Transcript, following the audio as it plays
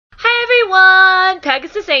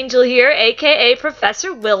Pegasusangel here, aka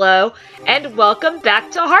Professor Willow, and welcome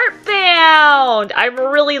back to Heartbound! I'm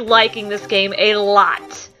really liking this game a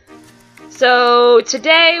lot. So,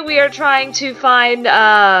 today we are trying to find,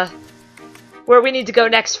 where we need to go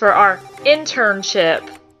next for our internship.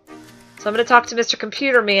 So I'm gonna talk to Mr.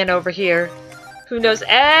 Computer Man over here, who knows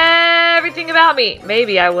everything about me.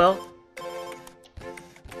 Maybe I will.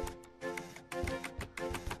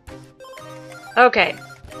 Okay.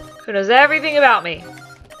 Who knows everything about me.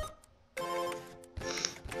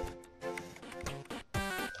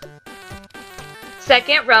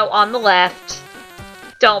 Second row on the left.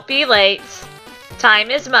 Don't be late.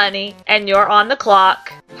 Time is money, and you're on the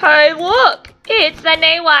clock. Hey, look! It's the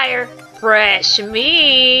Naywire. Fresh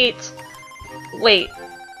meat. Wait,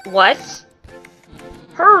 what?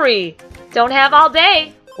 Hurry! Don't have all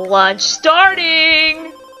day. Lunch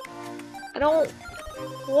starting! I don't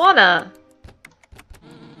wanna.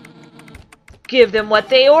 Give them what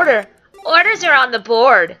they order. Orders are on the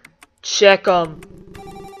board. Check them.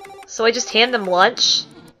 So I just hand them lunch?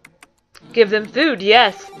 Give them food,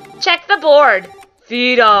 yes. Check the board.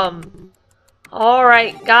 Feed them.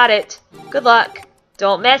 Alright, got it. Good luck.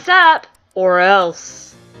 Don't mess up, or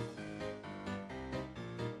else.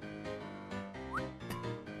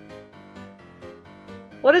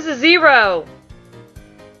 What is a zero?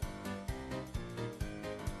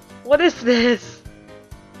 What is this?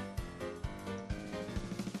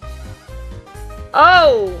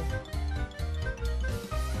 Oh!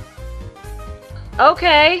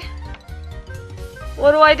 Okay.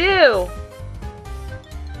 What do I do?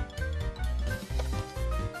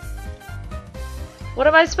 What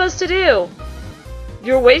am I supposed to do?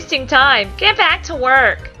 You're wasting time. Get back to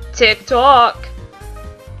work. Tick-tock.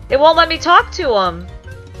 It won't let me talk to him.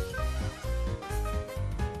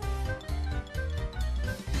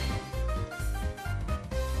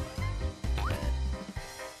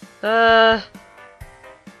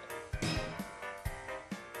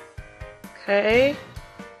 Okay.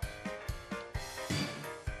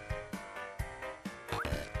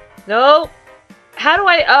 No. How do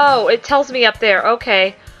I? Oh, it tells me up there.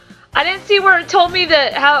 Okay. I didn't see where it told me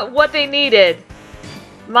what they needed.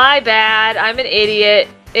 My bad. I'm an idiot.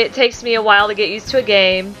 It takes me a while to get used to a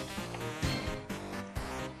game.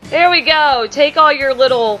 There we go. Take all your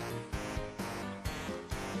little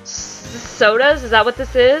sodas. Is that what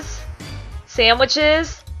this is?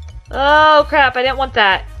 Sandwiches? Oh, crap. I didn't want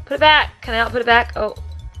that. Put it back. Can I not put it back? Oh,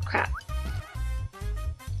 crap.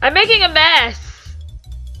 I'm making a mess.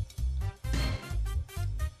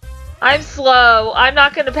 I'm slow. I'm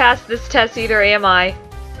not going to pass this test either, am I?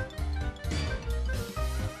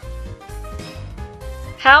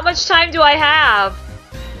 How much time do I have?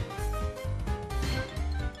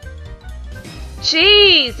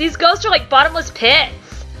 Jeez, these ghosts are like bottomless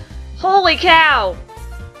pits. Holy cow.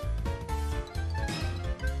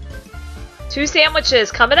 2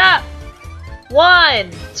 sandwiches coming up.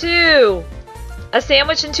 1, 2. A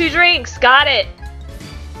sandwich and 2 drinks. Got it.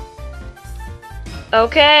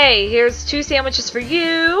 Okay, here's 2 sandwiches for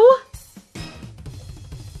you.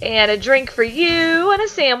 And a drink for you. And a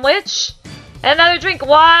sandwich. And another drink.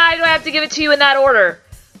 Why do I have to give it to you in that order?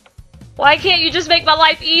 Why can't you just make my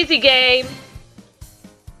life easy, game?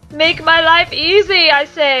 Make my life easy, I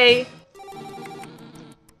say.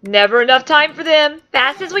 Never enough time for them.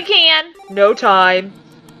 Fast as we can. No time.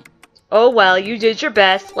 Oh well, you did your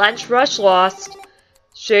best. Lunch rush lost.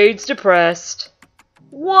 Shades depressed.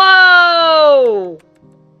 Whoa!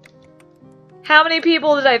 How many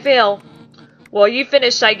people did I fail? Well, you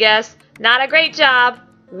finished, I guess. Not a great job.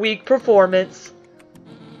 Weak performance.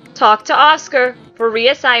 Talk to Oscar for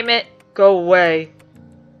reassignment. Go away.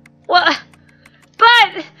 What?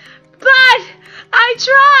 But I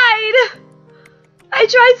tried! I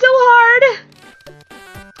tried so hard!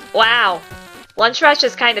 Wow. Lunch rush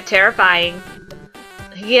is kind of terrifying.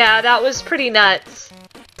 Yeah, that was pretty nuts.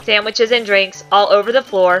 Sandwiches and drinks all over the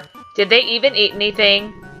floor. Did they even eat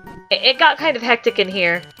anything? It got kind of hectic in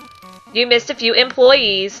here. You missed a few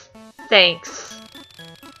employees. Thanks.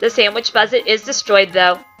 The sandwich budget is destroyed,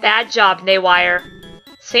 though. Bad job, Naywire.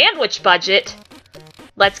 Sandwich budget?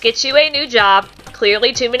 Let's get you a new job.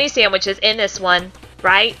 Clearly too many sandwiches in this one,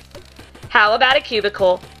 right? How about a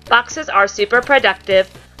cubicle? Boxes are super productive.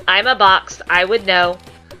 I'm a box, I would know.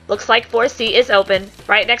 Looks like 4C is open,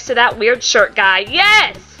 right next to that weird shirt guy.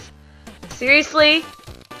 Yes! Seriously?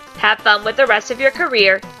 Have fun with the rest of your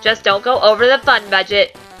career. Just don't go over the fun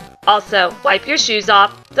budget. Also, wipe your shoes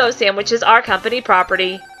off. Those sandwiches are company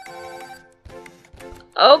property.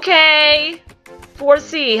 Okay.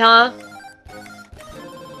 4C, huh?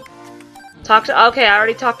 Okay, I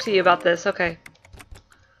already talked to you about this. Okay.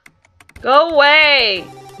 Go away!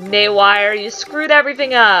 Naywire, you screwed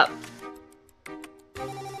everything up.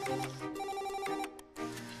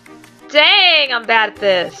 Dang, I'm bad at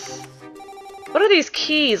this. What are these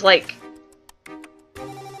keys, like?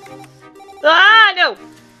 Ah, no!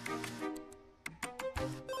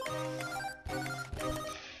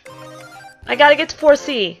 I gotta get to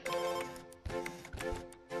 4C.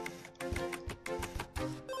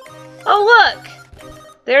 Oh, look!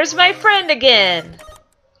 There's my friend again.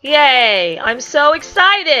 Yay! I'm so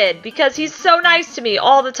excited because he's so nice to me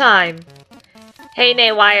all the time. Hey,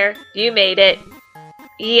 Naywire, you made it.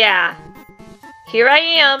 Yeah. Here I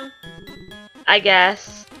am, I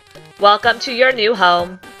guess. Welcome to your new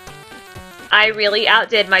home. I really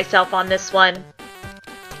outdid myself on this one.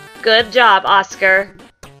 Good job, Oscar.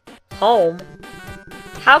 Home?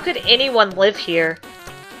 How could anyone live here?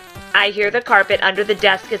 I hear the carpet under the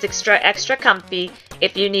desk is extra comfy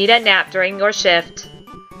if you need a nap during your shift.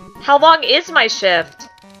 How long is my shift?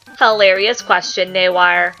 Hilarious question,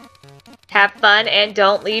 Naywire. Have fun and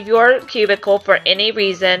don't leave your cubicle for any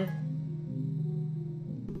reason.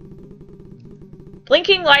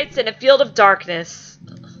 Blinking lights in a field of darkness.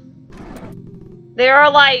 There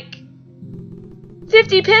are like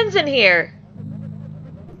 50 pins in here.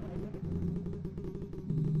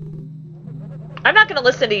 I'm not gonna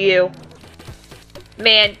listen to you.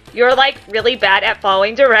 Man, you're like really bad at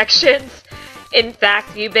following directions. In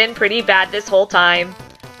fact, you've been pretty bad this whole time.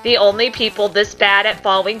 The only people this bad at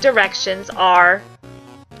following directions are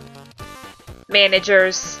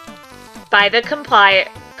managers. By the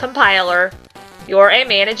compiler. You're a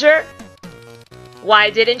manager? Why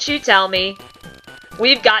didn't you tell me?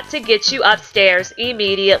 We've got to get you upstairs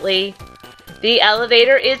immediately. The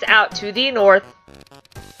elevator is out to the north.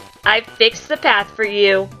 I've fixed the path for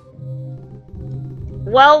you.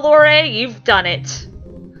 Well, Lore, you've done it.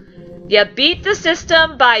 You beat the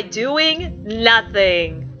system by doing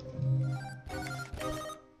nothing.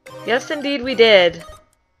 Yes, indeed we did.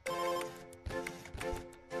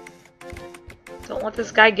 Don't let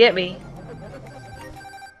this guy get me.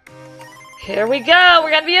 Here we go!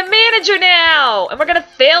 We're gonna be a manager now! And we're gonna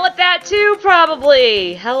fail at that too,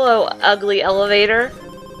 probably! Hello, ugly elevator.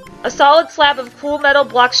 A solid slab of cool metal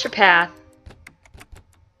blocks your path.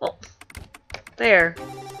 Well, there.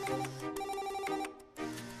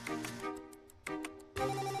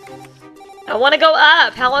 I want to go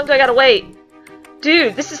up! How long do I gotta wait?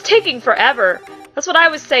 Dude, this is taking forever. That's what I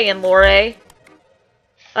was saying, Lore.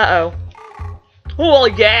 Uh-oh. Well,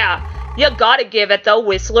 yeah. You gotta give it the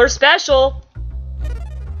Whistler special.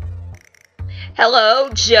 Hello,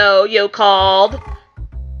 Joe, you called.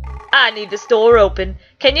 I need the store open.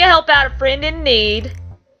 Can you help out a friend in need?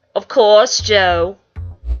 Of course, Joe.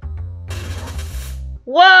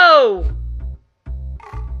 Whoa!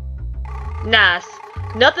 Nice.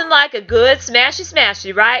 Nothing like a good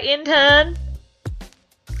smashy, right, intern?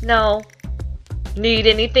 No. Need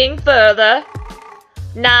anything further?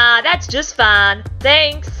 Nah, that's just fine.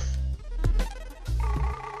 Thanks.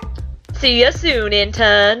 See you soon,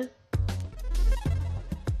 intern.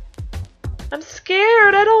 I'm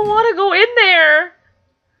scared. I don't want to go in there.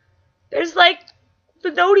 There's like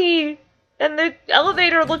the noti, and the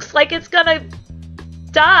elevator looks like it's gonna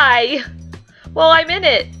die while I'm in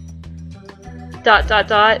it. ...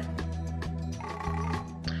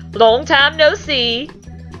 Long time no see.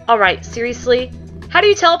 Alright, seriously? How do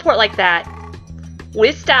you teleport like that?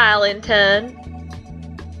 With style, intern.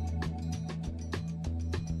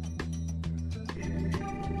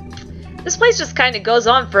 This place just kind of goes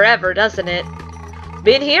on forever, doesn't it?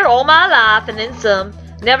 Been here all my life and then some.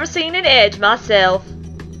 Never seen an edge myself.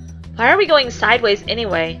 Why are we going sideways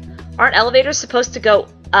anyway? Aren't elevators supposed to go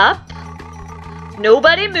up?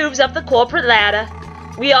 Nobody moves up the corporate ladder.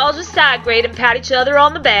 We all just side grade and pat each other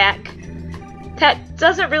on the back. That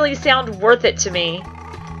doesn't really sound worth it to me.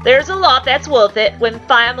 There's a lot that's worth it when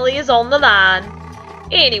family is on the line.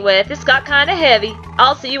 Anyway, this got kind of heavy.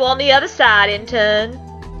 I'll see you on the other side, intern.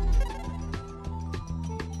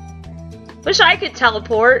 Wish I could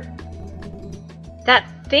teleport. That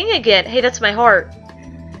thing again. Hey, that's my heart.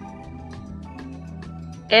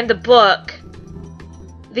 And the book.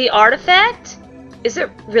 The artifact? Is it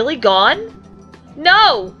really gone?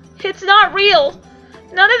 No! It's not real!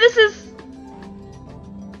 None of this is...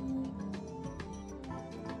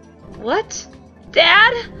 What?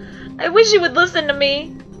 Dad? I wish you would listen to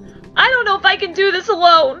me. I don't know if I can do this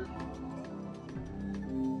alone.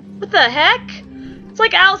 What the heck? It's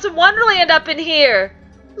like Alice in Wonderland up in here.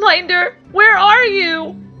 Minder, where are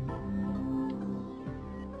you?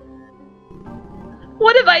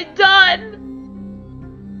 What have I done?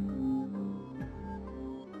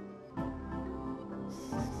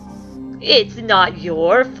 It's not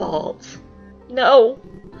your fault. No,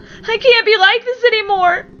 I can't be like this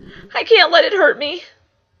anymore. I can't let it hurt me.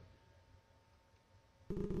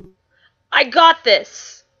 I got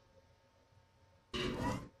this.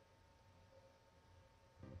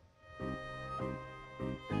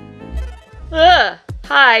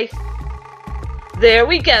 Hi. There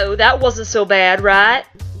we go. That wasn't so bad, right?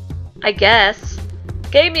 I guess.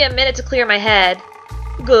 Gave me a minute to clear my head.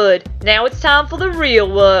 Good. Now it's time for the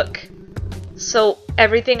real work. So,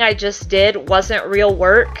 everything I just did wasn't real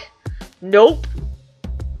work? Nope.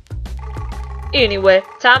 Anyway,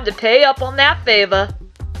 time to pay up on that favor.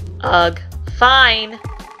 Ugh. Fine.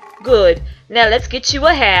 Good. Now let's get you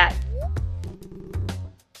a hat.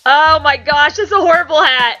 Oh my gosh, it's a horrible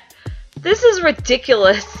hat. This is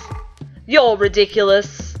ridiculous. You're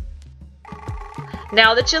ridiculous.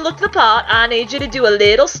 Now that you look the part, I need you to do a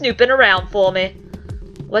little snooping around for me.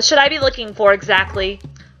 What should I be looking for exactly?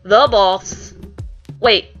 The boss.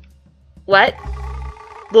 Wait. What?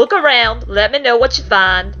 Look around. Let me know what you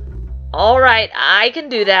find. Alright, I can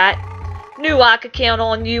do that. Knew I could count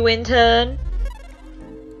on you, intern.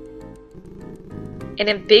 An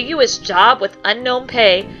ambiguous job with unknown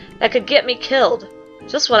pay that could get me killed.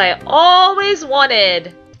 Just what I always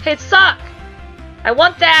wanted. Hey, sock! I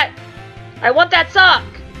want that! I want that sock!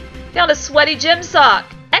 Found a sweaty gym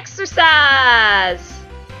sock! Exercise!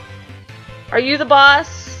 Are you the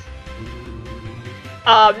boss?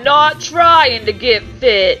 I'm not trying to get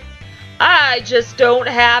fit. I just don't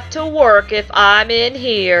have to work if I'm in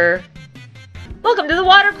here. Welcome to the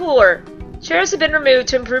water cooler. Chairs have been removed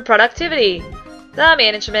to improve productivity. The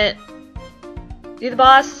management. You the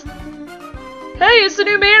boss? Hey, it's the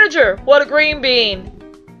new manager! What a green bean!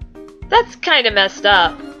 That's kinda messed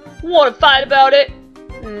up. Wanna fight about it?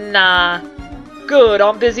 Nah. Good,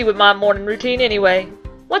 I'm busy with my morning routine anyway.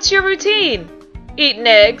 What's your routine? Eating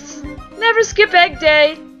eggs. Never skip egg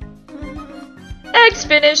day. Eggs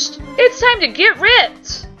finished. It's time to get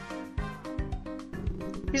ripped.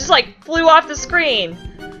 He just like flew off the screen.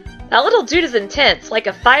 That little dude is intense, like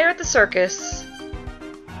a fire at the circus.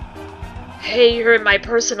 Hey, you're in my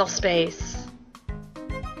personal space.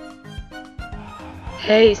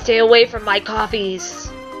 Hey, stay away from my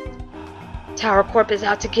coffees. Tower Corp is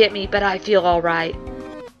out to get me, but I feel alright.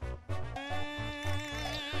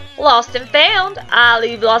 Lost and found. I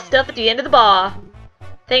leave lost stuff at the end of the bar.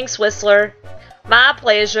 Thanks, Whistler. My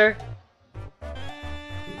pleasure.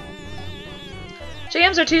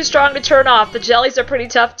 Jams are too strong to turn off. The jellies are pretty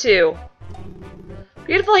tough too.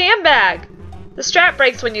 Beautiful handbag. The strap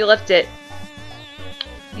breaks when you lift it.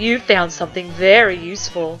 You found something very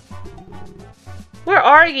useful. Where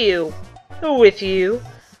are you? With you.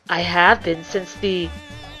 I have been since the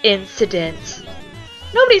incident.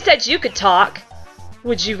 Nobody said you could talk.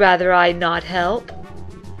 Would you rather I not help?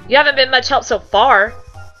 You haven't been much help so far.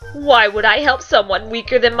 Why would I help someone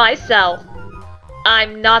weaker than myself?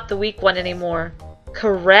 I'm not the weak one anymore.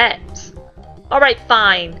 Correct. Alright,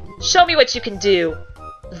 fine. Show me what you can do.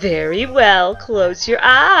 Very well. Close your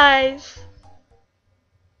eyes.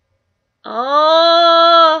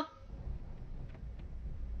 Oh,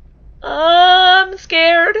 I'm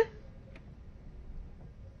scared.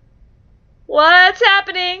 What's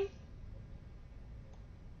happening?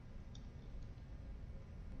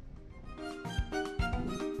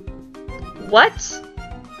 What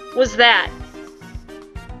was that?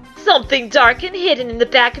 Something dark and hidden in the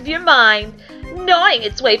back of your mind, gnawing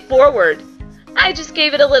its way forward. I just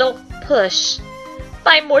gave it a little push.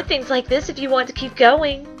 Find more things like this if you want to keep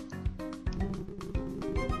going.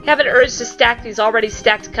 You have an urge to stack these already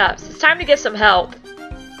stacked cups. It's time to get some help.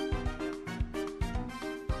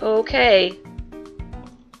 Okay.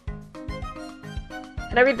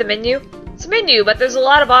 Can I read the menu? It's a menu, but there's a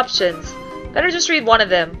lot of options. Better just read one of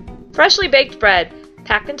them. Freshly baked bread,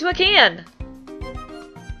 packed into a can.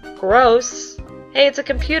 Gross. Hey, it's a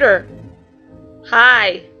computer.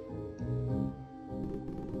 Hi.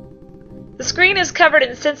 The screen is covered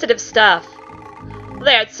in sensitive stuff.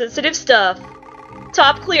 That's sensitive stuff.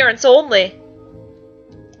 Top clearance only.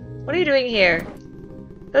 What are you doing here?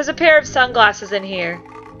 There's a pair of sunglasses in here.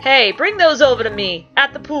 Hey, bring those over to me,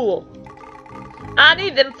 at the pool. I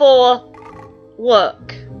need them for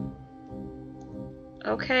work.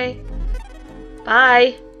 Okay.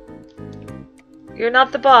 Bye. You're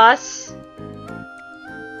not the boss.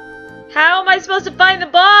 How am I supposed to find the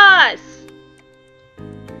boss?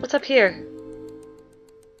 What's up here?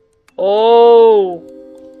 Oh.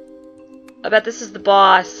 I bet this is the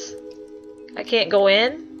boss. I can't go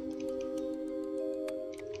in?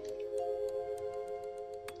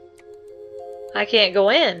 I can't go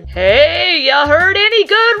in. Hey, you heard any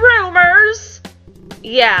good rumors?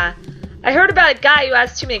 Yeah, I heard about a guy who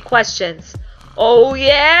asked too many questions. Oh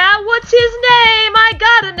yeah? What's his name? I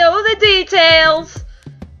gotta know the details.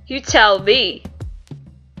 You tell me.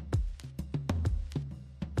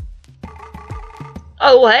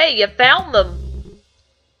 Oh hey, you found them.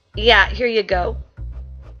 Yeah, here you go.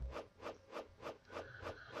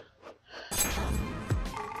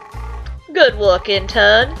 Good work,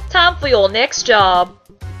 intern. Time for your next job.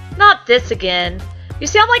 Not this again. You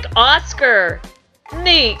sound like Oscar.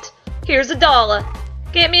 Neat. Here's $1.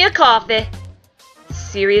 Get me a coffee.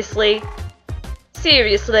 Seriously?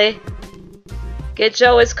 Seriously? Get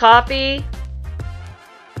Joe his coffee?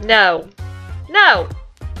 No. No.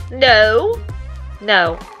 No.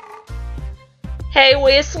 No. Hey,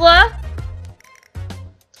 Whistler.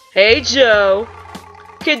 Hey, Joe.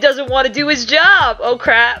 Kid doesn't want to do his job. Oh,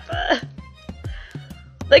 crap.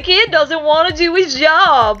 The kid doesn't want to do his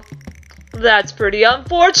job. That's pretty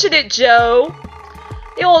unfortunate, Joe.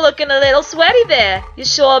 You're looking a little sweaty there. You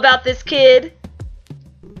sure about this, kid?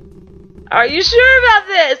 Are you sure about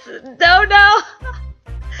this? No, no.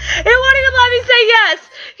 It won't even let me say yes.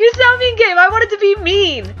 You're so mean, Gabe. I wanted to be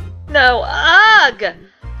mean. No, ugh.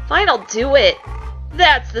 Fine, I'll do it.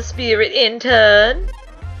 That's the spirit, intern.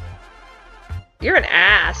 You're an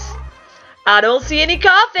ass. I don't see any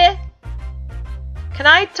coffee. Can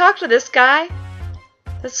I talk to this guy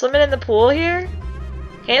that's swimming in the pool here?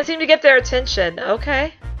 Can't seem to get their attention.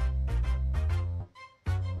 Okay.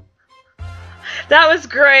 That was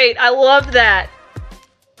great. I loved that.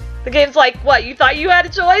 The game's like, what, you thought you had a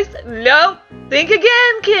choice? Nope. Think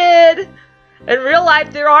again, kid. In real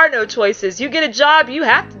life, there are no choices. You get a job, you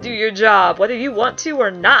have to do your job, whether you want to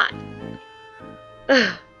or not.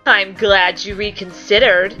 I'm glad you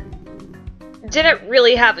reconsidered. Didn't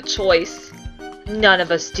really have a choice. None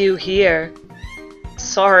of us do here.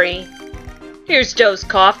 Sorry. Here's Joe's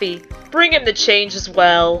coffee. Bring him the change as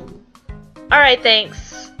well. Alright,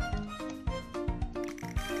 thanks.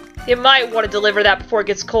 You might want to deliver that before it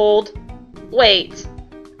gets cold. Wait.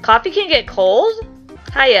 Coffee can get cold?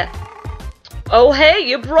 Hiya. Oh hey,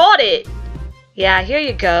 you brought it! Yeah, here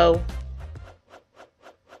you go.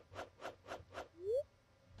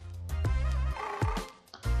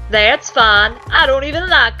 That's fine. I don't even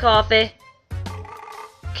like coffee.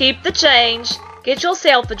 Keep the change. Get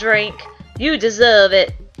yourself a drink. You deserve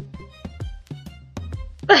it.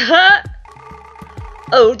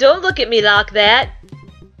 Oh, don't look at me like that.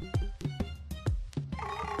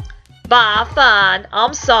 Bye, fine.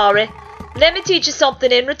 I'm sorry. Let me teach you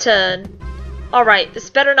something in return. Alright, this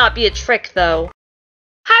better not be a trick, though.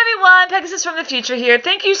 Hi everyone, Pegasus from the future here.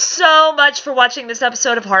 Thank you so much for watching this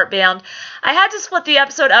episode of Heartbound. I had to split the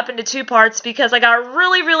episode up into 2 parts because I got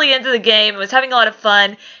really into the game and was having a lot of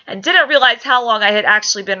fun and didn't realize how long I had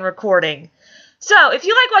actually been recording. So, if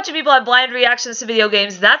you like watching people have blind reactions to video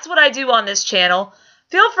games, that's what I do on this channel.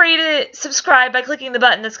 Feel free to subscribe by clicking the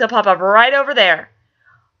button that's going to pop up right over there.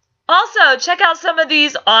 Also, check out some of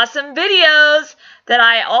these awesome videos that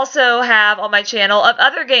I also have on my channel of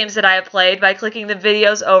other games that I have played by clicking the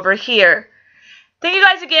videos over here. Thank you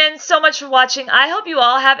guys again so much for watching. I hope you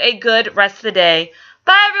all have a good rest of the day.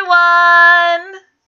 Bye, everyone!